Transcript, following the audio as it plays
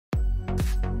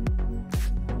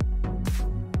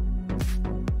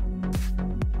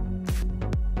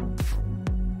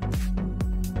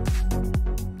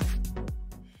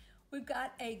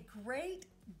got a great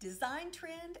design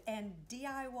trend and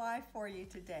DIY for you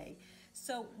today.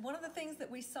 So one of the things that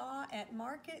we saw at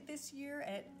market this year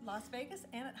at Las Vegas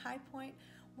and at High Point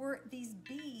were these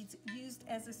beads used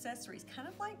as accessories, kind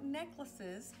of like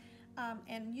necklaces,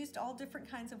 and used all different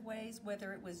kinds of ways,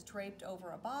 whether it was draped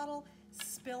over a bottle,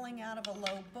 spilling out of a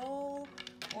low bowl,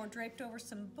 or draped over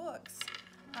some books.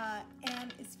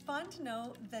 And it's fun to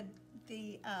know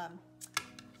the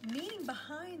meaning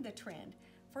behind the trend.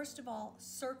 First of all,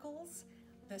 circles,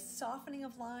 the softening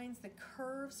of lines, the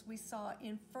curves we saw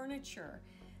in furniture,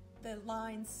 the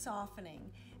lines softening.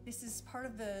 This is part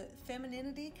of the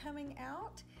femininity coming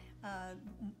out,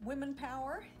 women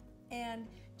power, and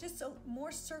just so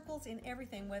more circles in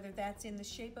everything, whether that's in the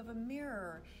shape of a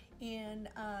mirror, in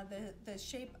the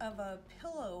shape of a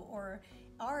pillow or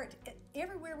art.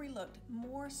 Everywhere we looked,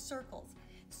 more circles.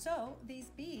 So these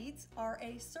beads are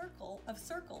a circle of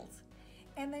circles,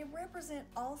 and they represent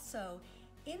also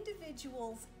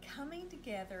individuals coming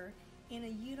together in a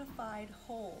unified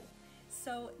whole.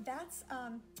 So that's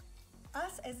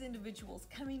us as individuals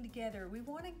coming together. We're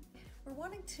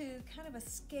wanting to kind of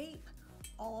escape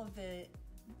all of the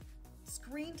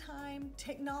screen time,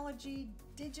 technology,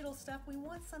 digital stuff. We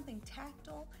want something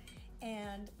tactile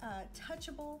and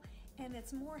touchable, and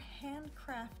it's more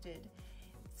handcrafted.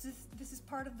 This is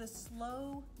part of the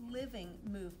slow living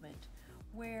movement,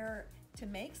 where to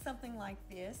make something like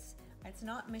this, it's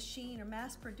not machine or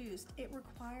mass produced. It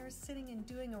requires sitting and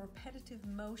doing a repetitive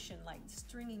motion like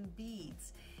stringing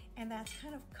beads, and that's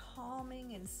kind of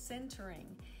calming and centering.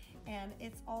 And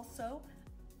it's also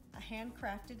a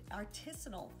handcrafted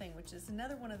artisanal thing, which is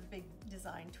another one of the big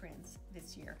design trends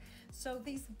this year. So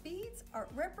these beads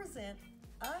represent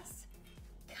us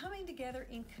coming together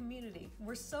in community.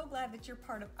 We're so glad that you're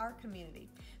part of our community.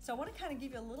 So I want to kind of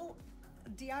give you a little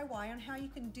DIY on how you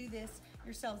can do this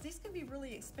yourselves. These can be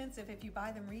really expensive if you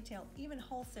buy them retail, even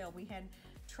wholesale. We had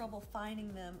trouble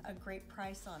finding them a great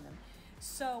price on them.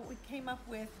 So we came up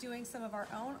with doing some of our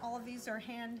own. All of these are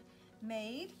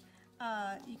handmade.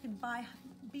 You can buy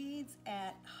beads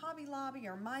at Hobby Lobby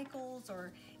or Michael's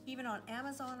or even on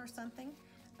Amazon or something.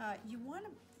 You want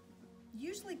to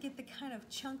usually get the kind of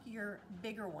chunkier,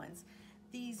 bigger ones.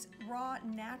 These raw,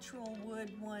 natural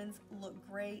wood ones look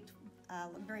great,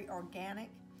 look very organic.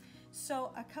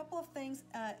 So a couple of things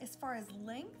as far as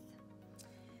length.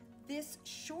 This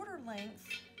shorter length,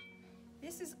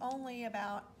 this is only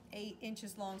about 8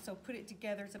 inches long, so put it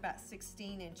together, it's about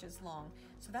 16 inches long.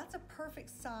 So that's a perfect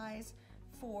size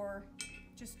for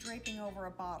just draping over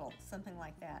a bottle, something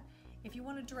like that. If you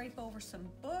want to drape over some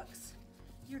books,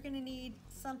 you're going to need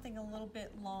something a little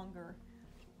bit longer.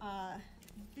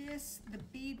 The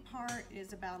bead part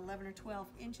is about 11 or 12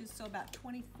 inches, so about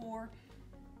 24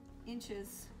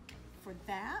 inches for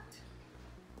that.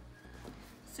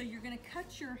 So you're going to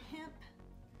cut your hemp,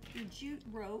 your jute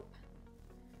rope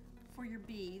for your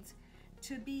beads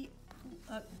to be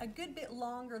a good bit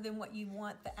longer than what you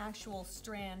want the actual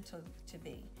strand to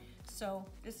be. So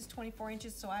this is 24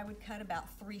 inches, so I would cut about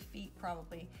 3 feet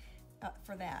probably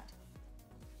for that.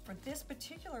 For this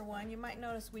particular one, you might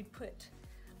notice we put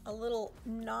a little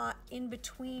knot in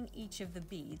between each of the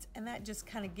beads, and that just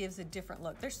kind of gives a different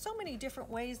look. There's so many different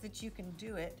ways that you can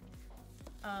do it.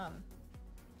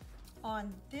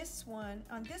 On this one,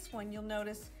 you'll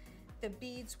notice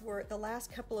the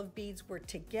last couple of beads were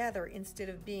together instead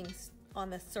of being on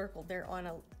the circle.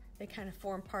 They kind of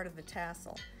form part of the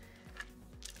tassel.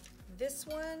 This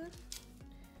one,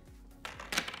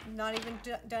 not even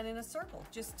done in a circle.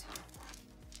 Just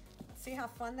see how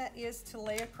fun that is to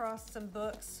lay across some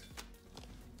books.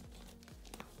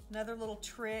 Another little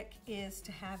trick is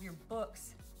to have your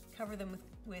books, cover them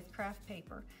with craft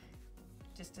paper,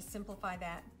 just to simplify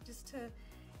that. Just to,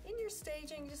 in your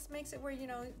staging, just makes it where, you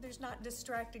know, there's not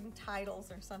distracting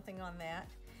titles or something on that.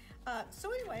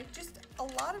 So anyway, just a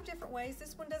lot of different ways.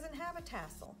 This one doesn't have a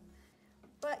tassel,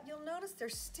 but you'll notice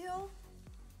there's still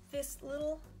this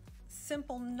little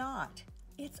simple knot.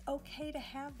 It's okay to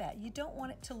have that. You don't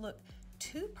want it to look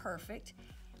too perfect.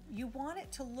 You want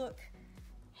it to look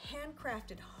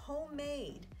handcrafted,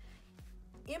 homemade.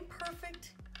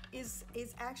 Imperfect is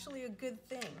actually a good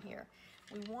thing here.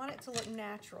 We want it to look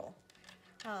natural,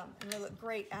 and they look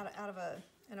great out of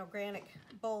an organic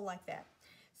bowl like that.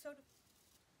 So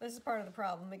this is part of the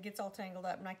problem. It gets all tangled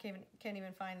up and I can't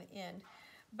even find the end.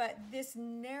 But this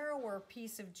narrower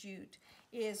piece of jute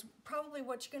is probably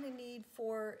what you're going to need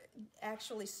for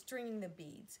actually stringing the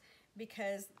beads,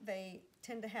 because they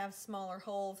tend to have smaller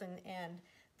holes, and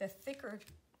the thicker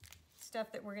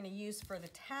stuff that we're going to use for the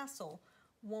tassel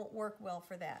won't work well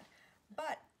for that.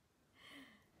 But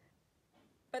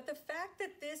But the fact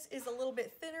that this is a little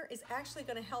bit thinner is actually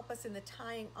going to help us in the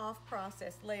tying off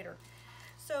process later.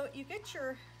 So you get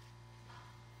your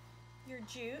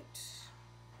jute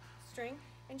string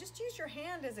and just use your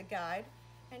hand as a guide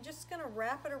and just going to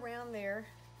wrap it around there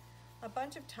a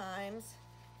bunch of times,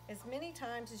 as many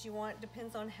times as you want. It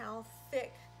depends on how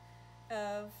thick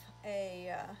of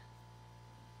a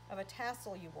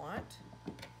tassel you want.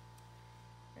 I'm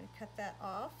going to cut that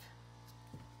off.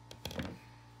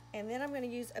 And then I'm going to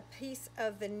use a piece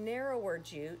of the narrower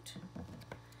jute,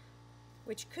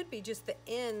 which could be just the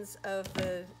ends of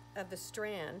the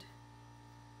strand.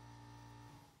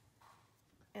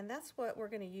 And that's what we're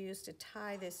going to use to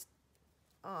tie this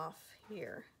off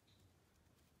here.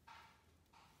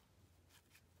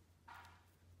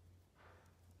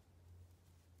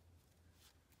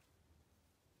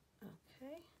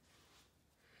 Okay.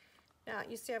 Now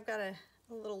you see I've got a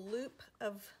little loop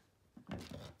of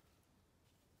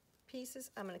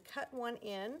pieces. I'm going to cut one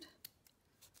end,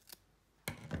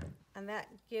 and that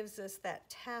gives us that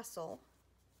tassel.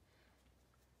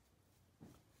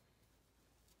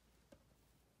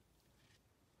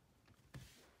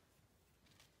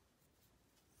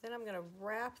 Then I'm going to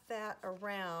wrap that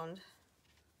around.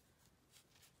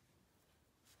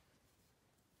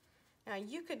 Now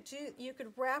you could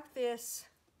wrap this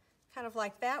kind of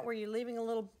like that, where you're leaving a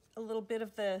little bit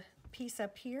of the piece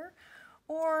up here,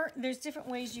 or there's different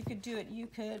ways you could do it. You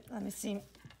could, let me see,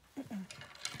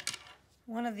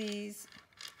 one of these,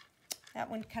 that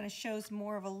one kind of shows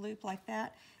more of a loop like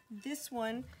that. This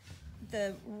one,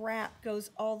 the wrap goes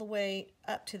all the way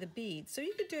up to the bead. So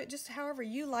you could do it just however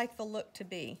you like the look to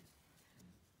be.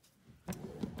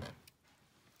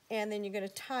 And then you're going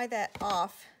to tie that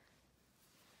off.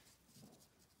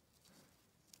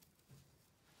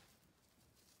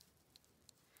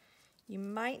 You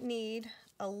might need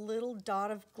a little dot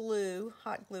of glue,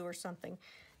 hot glue or something,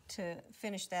 to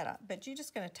finish that up, but you're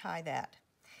just going to tie that.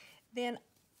 Then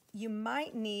you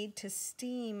might need to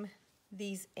steam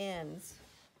these ends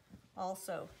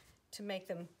also to make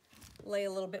them lay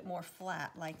a little bit more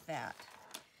flat like that.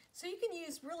 So you can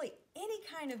use really any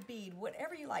kind of bead,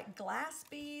 whatever you like. Glass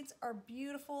beads are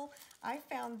beautiful. I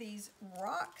found these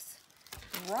rock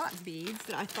beads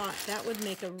that I thought that would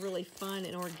make a really fun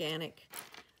and organic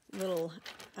little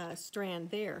strand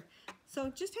there. So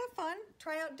just have fun,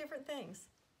 try out different things.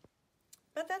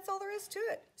 But that's all there is to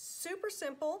it. Super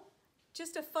simple,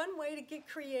 just a fun way to get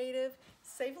creative,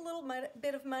 save a little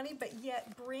bit of money, but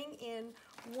yet bring in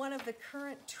one of the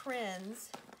current trends.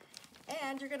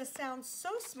 And you're going to sound so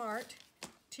smart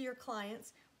to your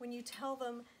clients when you tell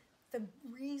them the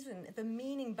reason, the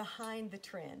meaning behind the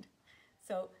trend.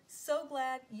 So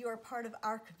glad you are part of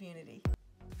our community.